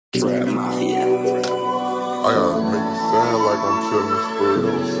Trap Mafia. I gotta make it sound like I'm telling the story, you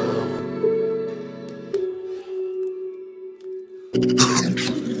know what I'm saying?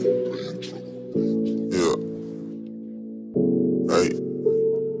 Yeah. Hey.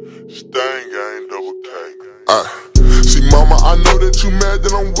 Stain Gang, double K. See, mama, I know that you mad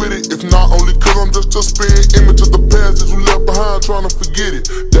that I'm with it. If not, only cause I'm just a spitting image of the past that you left behind trying to forget it.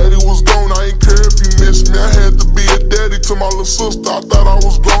 Daddy was gone, I ain't care if you missed me. I had to be a daddy to my little sister. I thought I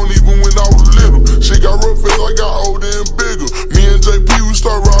was grown even when I was little. She got rough as I got older and bigger. Me and JP, we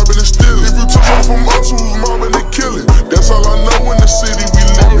start robbing and stealing. If you took off from us, who's mobbing and killing? That's all I know in the city we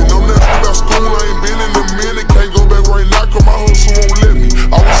living. No nothing about school, I ain't been in a minute. Can't go back right now cause my hustle won't let me.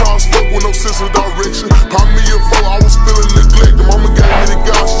 I was all stuck with no sense of direction. Pop me a phone, I was feeling neglected. Mama gave me the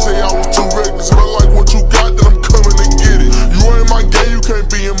God, she say I was too reckless. If I like what you got, then I'm coming to get it. You ain't my game, you can't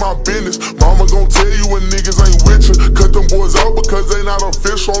be in my business. Mama gon' tell you when niggas ain't with you. Cut them boys out because they not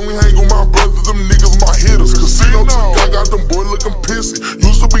official. Only hang with my brothers, them niggas my hitters. Casino I got them boys looking pissy.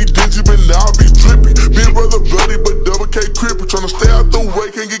 Used to be dingy, but now I be drippy. Big brother bloody, but double K crippy. Tryna stay out the way,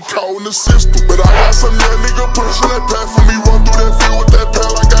 can't get caught in the system. But I got some young nigga pushing that path for me. Run through that field with that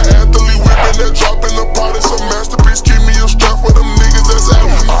pal like an athlete. Whipping that drop in the pot, it's a masterpiece. Keep me a strap for them niggas that's out.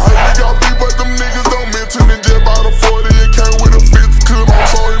 I heard they got beat, but them niggas don't mention it. Just by the 40, it came with a 50. Cause I'm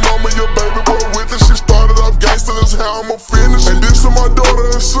sorry, mama, your baby boy with it. She started off gangster, that's how I'ma finish. And this to my daughter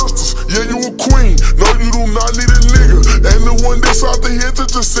and sisters. Yeah, you a queen. No, you do not need a nigga. And the one that's out the hit to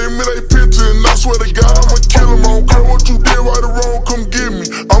just send me they picture. And I swear to God, I'ma kill him. I don't care what you did, right or wrong, come get me.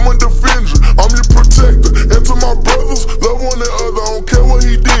 I'm a defender, I'm your protector. And to my brothers, love one and other. I don't care what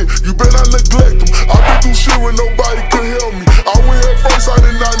he did, you better not neglect him. I been through shit when nobody could help me. I went head first, I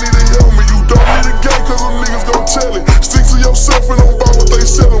did not need to help me. You don't need a gang, cause them niggas gon' tell it. Stick to yourself and don't buy what they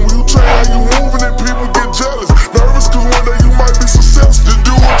selling. When you try how you moving and people get jealous. Nervous cause one day you might be successful. Just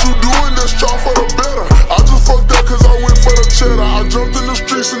do what you doing, that's try for the better. I just fucked up cause I went for the cheddar. I jumped in the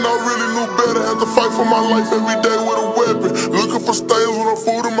streets and I really knew better. Had to fight for my life every day with a weapon. Looking for stains with no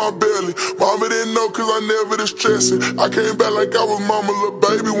food in my belly. Mama didn't know cause I never distressed it. I came back like I was mama little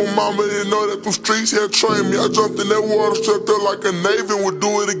baby. When mama didn't know that them streets had trained me. I jumped in that water, strapped up like a Navy. And would do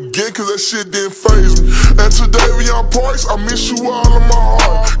it again cause that shit didn't faze me. And today Davion Parks, I miss you all in my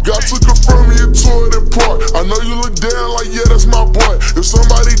heart. Got to confirm me and tore it apart. I know you look down like yeah that's my boy. If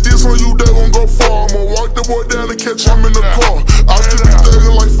somebody diss on you they gon' go far. I'ma walk the boy down and catch him in the car. I still be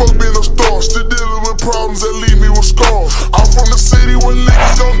thugging like fuck being a star. Still dealing with problems that leave me with scars. I'm from the city where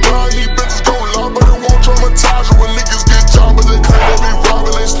niggas gon' die. These bitches gon' lie but it won't traumatize you. When niggas get jobbers they claim they be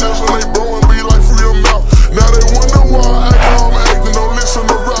robbing. They steal when they bro and be like free your mouth. Now they wonder why I act how I'm acting. Don't listen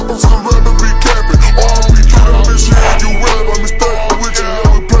to rappers, the rappers be capping. R.I.P. to that bitch, yeah, you rap. I'm stuck with you,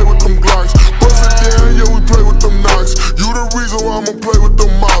 yeah, we play with them Glocks. Bust it down, yeah, we play with them knocks. You the reason why I'ma play with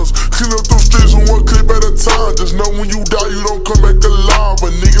them mouths. Clean up them streets with one clip at a time. Just know when you die, you don't come back alive.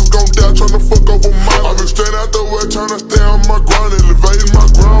 But niggas gon' die tryna fuck over mine. I've been straight out the way, tryna stay on my grind. Elevating my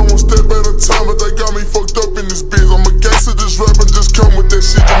ground, one step at a time. But they got me fucked up in this biz. I'm a gangster, just rapping, just come with that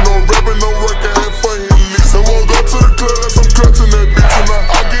shit. You know, rapping, no work, I ain't funny at least. I won't go to the club unless I'm clutching that bitch. And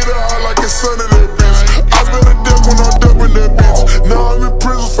I get it high like it's sunny that bitch. I spent a death when I'm dumping that bitch. Now I'm in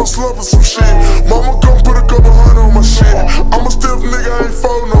prison for slumping some shit. Mama come put a couple hundred on my shit. I'm a stiff nigga, I ain't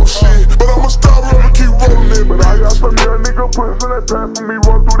fold no shit. But I'ma stop rapping, keep rolling it. But I got some young nigga pushing that path for me.